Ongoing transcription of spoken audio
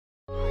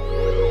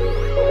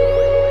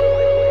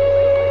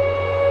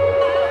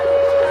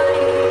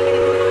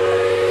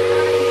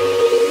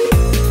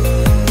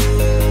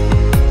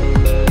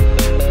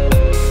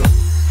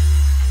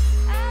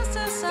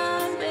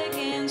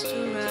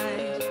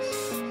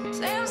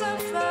Flames are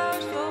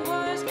flowers for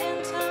words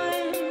in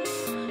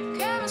time.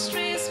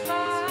 Chemistry is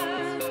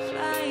fireflies.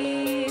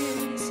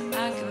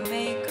 I can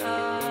make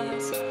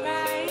us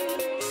bright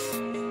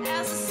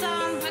as the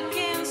sun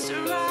begins to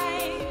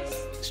rise.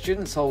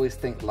 Students always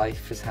think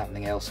life is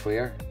happening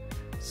elsewhere.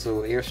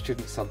 So Ayr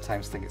students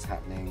sometimes think it's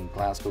happening in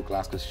Glasgow,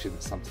 Glasgow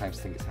students sometimes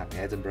think it's happening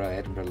in Edinburgh,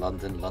 Edinburgh,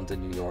 London,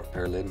 London, New York,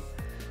 Berlin.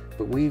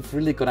 But we've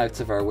really gone out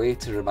of our way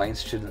to remind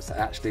students that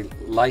actually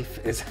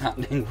life is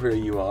happening where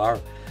you are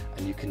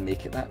and you can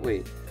make it that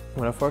way.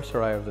 When I first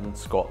arrived in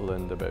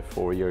Scotland about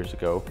 4 years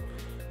ago,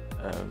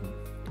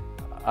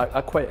 I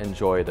quite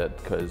enjoyed it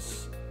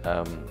because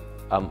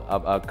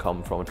I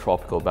come from a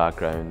tropical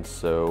background,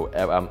 so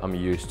I'm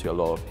used to a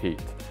lot of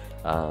heat,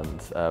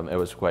 and it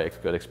was quite a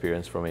good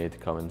experience for me to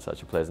come in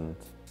such a pleasant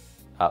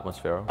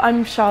atmosphere.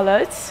 I'm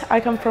Charlotte. I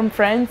come from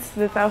France,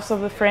 the south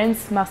of the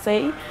France,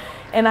 Marseille,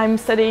 and I'm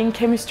studying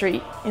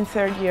chemistry in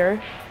third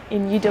year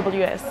in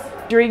UWS.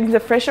 During the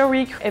Fresher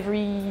Week,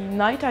 every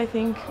night I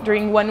think,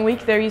 during 1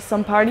 week there is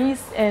some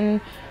parties, and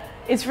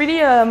it's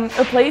really a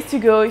place to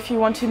go if you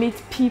want to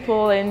meet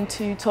people and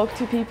to talk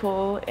to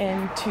people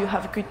and to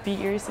have good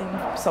beers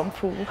and some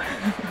pool.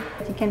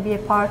 You can be a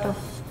part of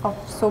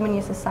so many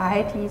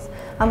societies.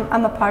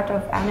 I'm a part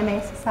of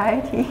anime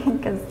society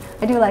because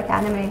I do like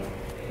anime,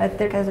 but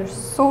there's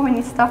so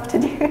many stuff to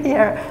do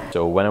here.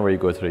 So whenever you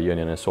go to the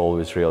union, it's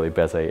always really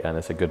busy and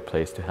it's a good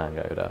place to hang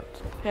out at.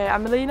 Hey,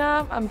 I'm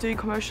Elena, I'm doing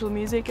commercial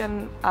music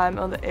and I'm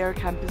on the Ayr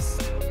campus.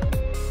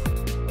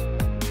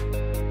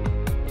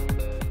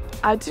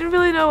 I didn't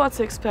really know what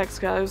to expect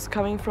because I was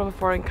coming from a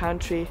foreign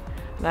country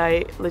and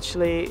I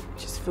literally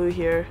just flew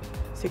here,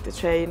 took the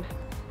train.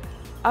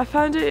 I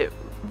found it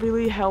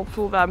really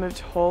helpful that I moved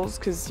to halls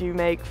because you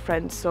make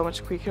friends so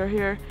much quicker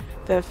here.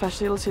 The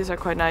facilities are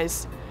quite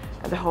nice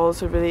and the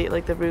halls are really,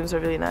 like the rooms are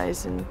really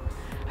nice, and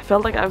I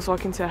felt like I was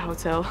walking to a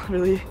hotel,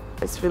 really.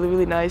 It's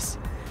really nice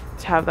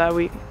to have that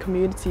wee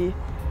community,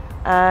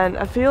 and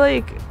I feel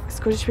like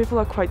Scottish people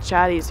are quite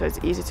chatty, so it's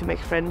easy to make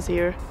friends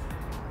here.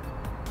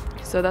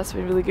 So that's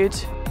been really good.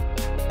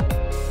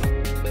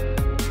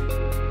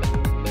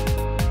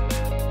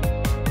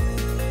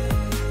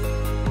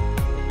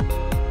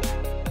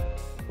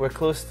 We're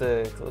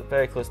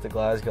very close to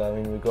Glasgow. I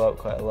mean, we go out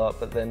quite a lot,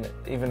 but then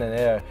even in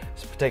Ayr,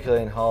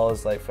 particularly in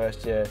halls like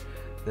first year,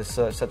 there's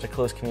such a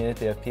close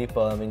community of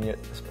people. I mean,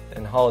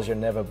 in halls you're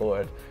never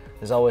bored.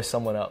 There's always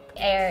someone up.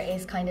 Ayr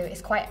is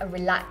it's quite a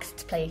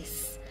relaxed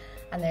place,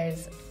 and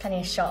there's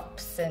plenty of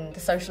shops, and the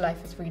social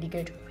life is really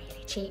good,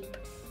 really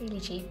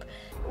cheap.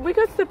 We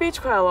go to the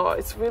beach quite a lot.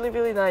 It's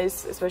really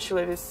nice,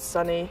 especially if it's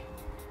sunny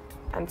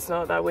and it's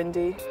not that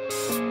windy.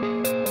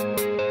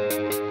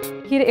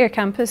 Here at Ayr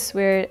campus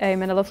we're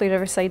in a lovely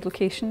riverside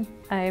location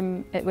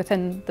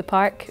within the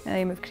park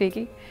of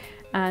Craigie,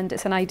 and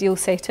it's an ideal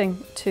setting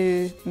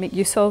to make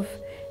use of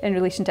in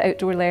relation to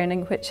outdoor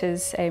learning, which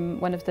is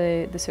one of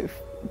the sort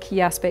of key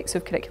aspects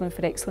of Curriculum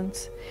for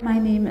Excellence. My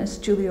name is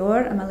Julie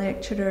Orr. I'm a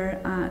lecturer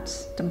at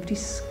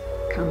Dumfries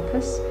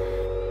campus.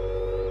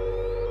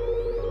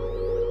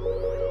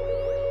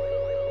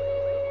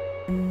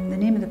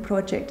 The name of the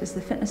project is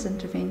the Fitness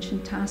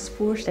Intervention Task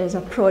Force. It is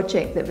a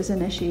project that was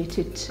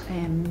initiated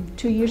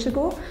 2 years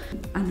ago,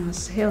 and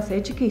as health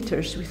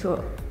educators we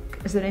thought,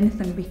 is there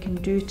anything we can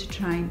do to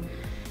try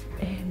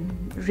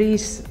and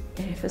raise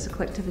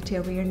physical activity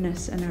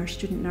awareness in our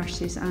student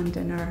nurses and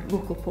in our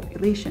local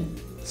population.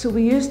 So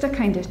we used a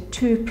kind of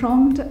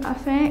two-pronged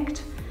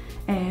effect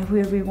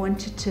where we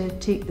wanted to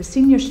take the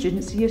senior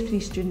students, Year 3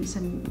 students,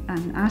 and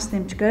ask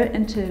them to go out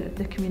into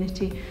the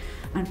community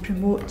and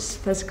promote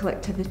physical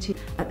activity.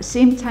 At the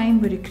same time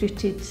we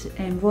recruited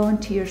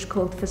volunteers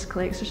called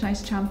Physical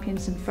Exercise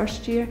Champions in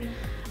first year,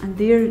 and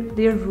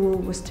their role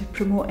was to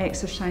promote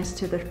exercise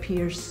to their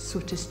peers, so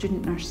to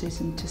student nurses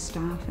and to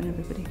staff and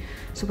everybody.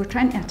 So we're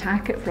trying to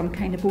attack it from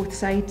kind of both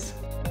sides.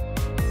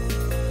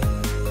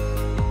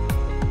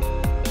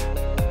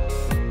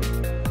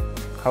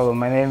 Hello,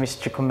 my name is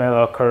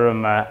Chikumelo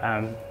Kuruma.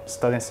 I'm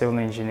studying civil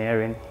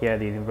engineering here at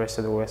the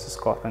University of the West of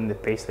Scotland, the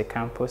Paisley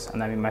campus,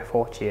 and I'm in my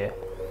 4th year.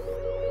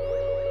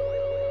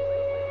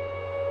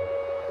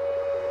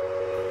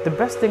 The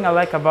best thing I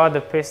like about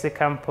the Paisley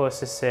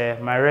campus is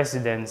my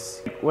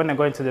residence. When I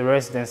go into the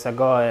residence, I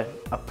got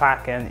a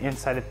pack, and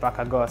inside the pack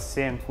I got a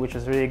SIM, which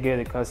was really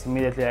good because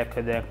immediately I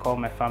could call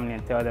my family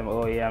and tell them,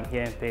 oh yeah, I'm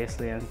here in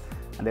Paisley, and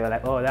they were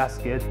like, oh, that's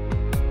good.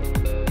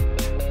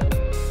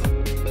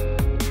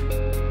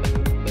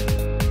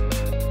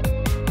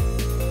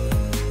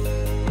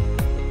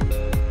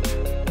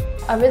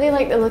 I really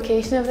like the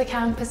location of the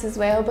campus as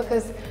well,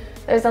 because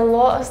there's a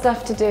lot of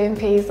stuff to do in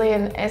Paisley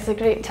and it's a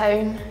great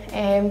town.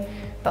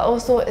 But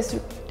also it's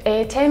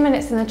 10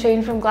 minutes in the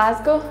train from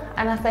Glasgow,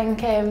 and I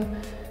think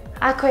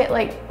I quite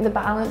like the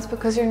balance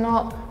because you're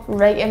not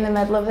right in the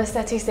middle of the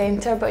city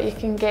centre, but you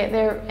can get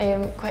there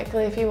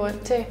quickly if you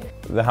want to.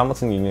 The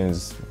Hamilton Union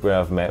is where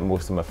I've met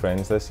most of my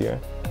friends this year.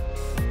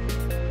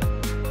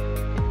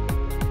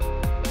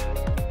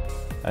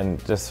 And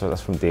just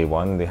that's from day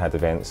one, they had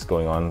events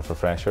going on for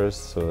freshers,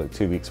 so like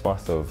 2 weeks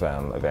worth of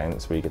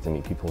events where you get to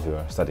meet people who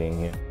are studying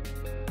here.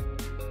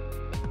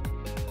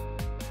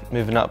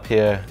 moving up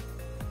here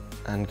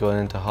and going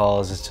into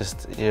halls is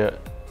just, you're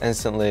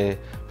instantly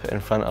put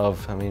in front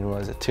of, I mean,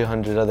 what is it,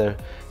 200 other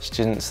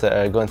students that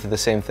are going through the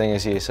same thing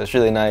as you. So it's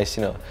really nice,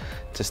 you know,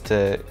 just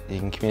you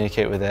can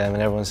communicate with them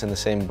and everyone's in the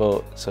same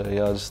boat. So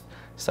you all just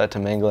start to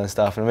mingle and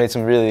stuff. And I made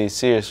some really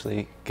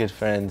seriously good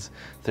friends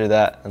through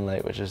that, and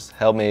which has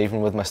helped me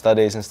even with my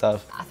studies and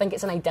stuff. I think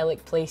it's an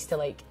idyllic place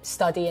to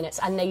study, and it's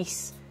a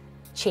nice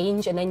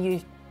change, and then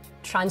you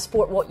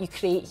transport what you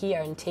create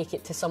here and take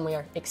it to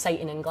somewhere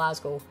exciting in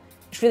Glasgow.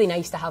 It's really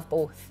nice to have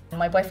both.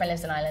 My boyfriend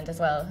lives in Ireland as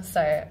well,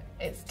 so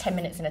it's 10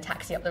 minutes in a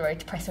taxi up the road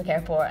to Prestwick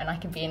Airport and I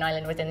can be in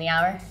Ireland within the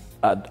hour.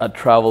 I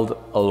travelled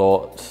a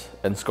lot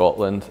in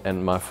Scotland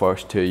in my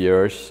first 2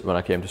 years. When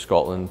I came to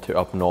Scotland, to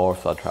up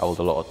north, I travelled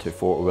a lot to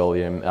Fort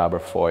William,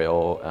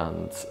 Aberfoyle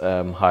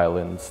and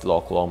Highlands,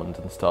 Loch Lomond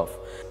and stuff.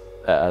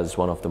 It is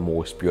one of the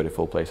most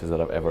beautiful places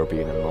that I've ever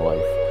been in my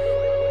life.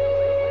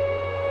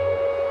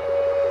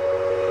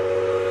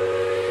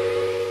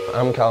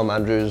 I'm Callum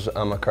Andrews.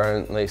 I'm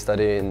currently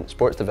studying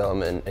sports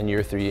development in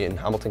Year 3 in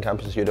Hamilton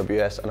campus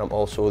UWS, and I'm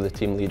also the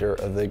team leader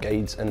of the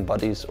Guides and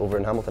Buddies over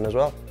in Hamilton as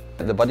well.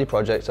 The Buddy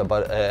Project's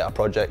a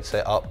project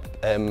set up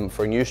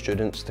for new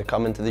students to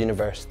come into the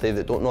university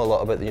that don't know a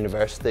lot about the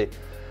university,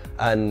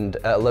 and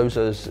it allows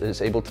us,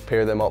 it's able to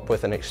pair them up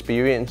with an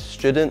experienced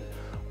student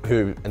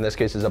who in this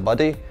case is a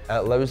buddy. It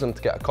allows them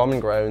to get a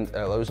common ground, it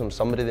allows them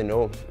somebody they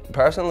know.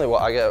 Personally,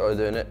 what I get out of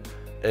doing it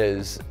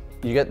is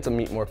you get to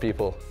meet more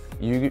people.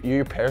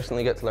 You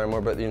personally get to learn more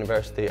about the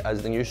university,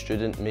 as the new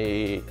student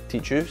may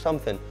teach you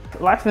something.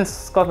 Life in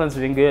Scotland's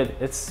been good.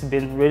 It's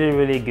been really,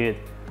 really good.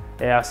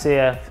 I'll say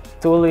I've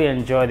totally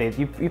enjoyed it.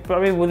 You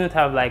probably wouldn't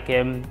have I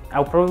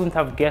probably wouldn't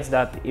have guessed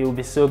that it would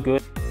be so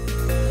good.